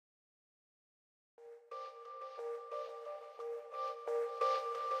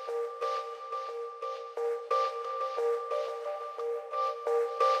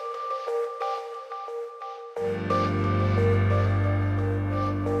Hey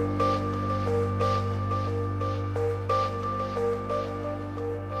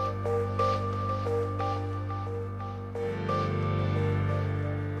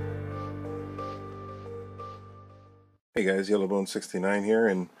guys, Yellowbone69 here,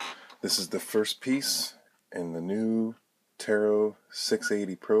 and this is the first piece in the new Taro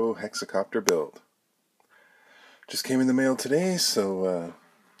 680 Pro Hexacopter build. Just came in the mail today, so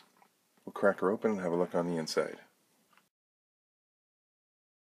we'll crack her open and have a look on the inside.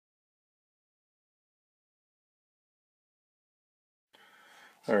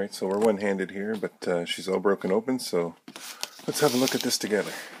 Alright, so we're one-handed here, but she's all broken open, so let's have a look at this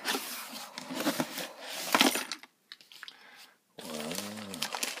together.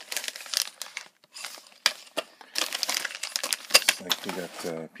 Like we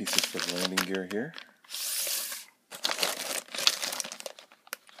got pieces for the landing gear here.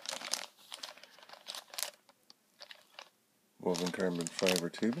 Woven carbon fiber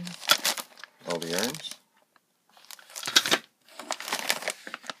tubing. All the arms.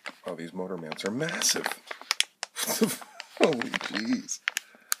 Oh, these motor mounts are massive. Holy jeez.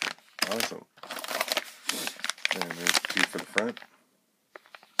 Awesome. And there's two for the front.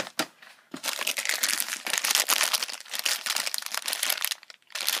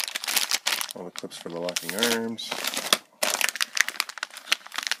 All the clips for the locking arms,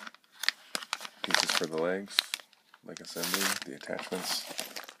 pieces for the legs, like assembly, the attachments,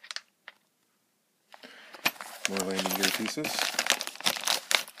 more landing gear pieces.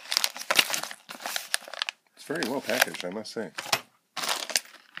 It's very well packaged, I must say.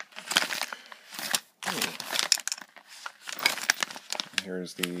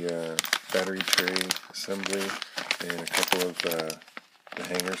 Here's the battery tray assembly and a couple of the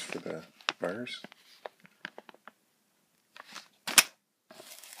hangers for the bars.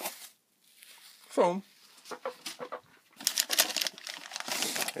 Foam.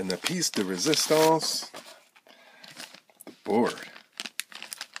 And the piece de resistance, the board.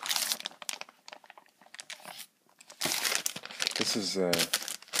 This is the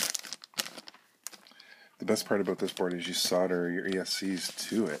best part about this board is you solder your ESCs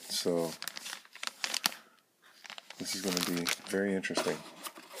to it, so this is going to be very interesting.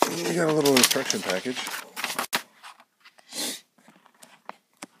 You got a little instruction package.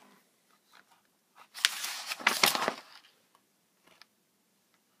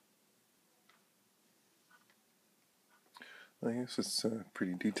 I guess it's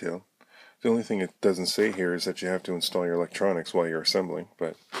pretty detailed. The only thing it doesn't say here is that you have to install your electronics while you're assembling,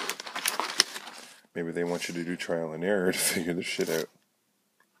 but maybe they want you to do trial and error to figure this shit out.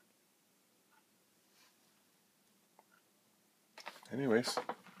 Anyways,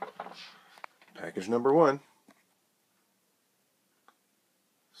 package number one.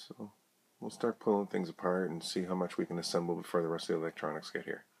 So we'll start pulling things apart and see how much we can assemble before the rest of the electronics get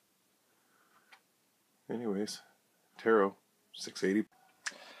here. Anyways, Taro 680.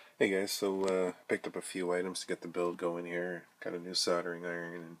 Hey guys, so picked up a few items to get the build going here. Got a new soldering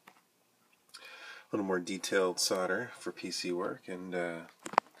iron and a little more detailed solder for PC work, and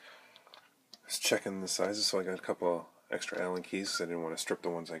just checking the sizes. So I got a couple extra Allen keys because I didn't want to strip the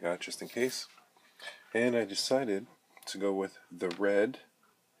ones I got just in case. And I decided to go with the red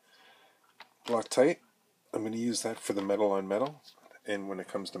Loctite. I'm going to use that for the metal on metal, and when it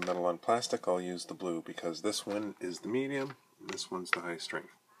comes to metal on plastic, I'll use the blue because this one is the medium and this one's the high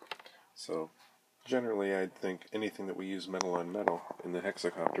strength. So generally I'd think anything that we use metal on metal in the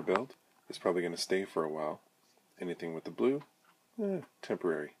Hexacopter build is probably going to stay for a while. Anything with the blue,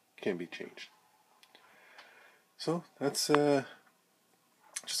 temporary, can be changed. So that's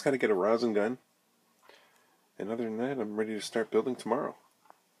just got to get a rosin gun, and other than that I'm ready to start building tomorrow.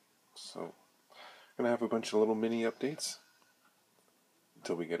 So I'm going to have a bunch of little mini updates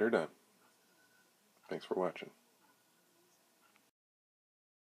until we get her done. Thanks for watching.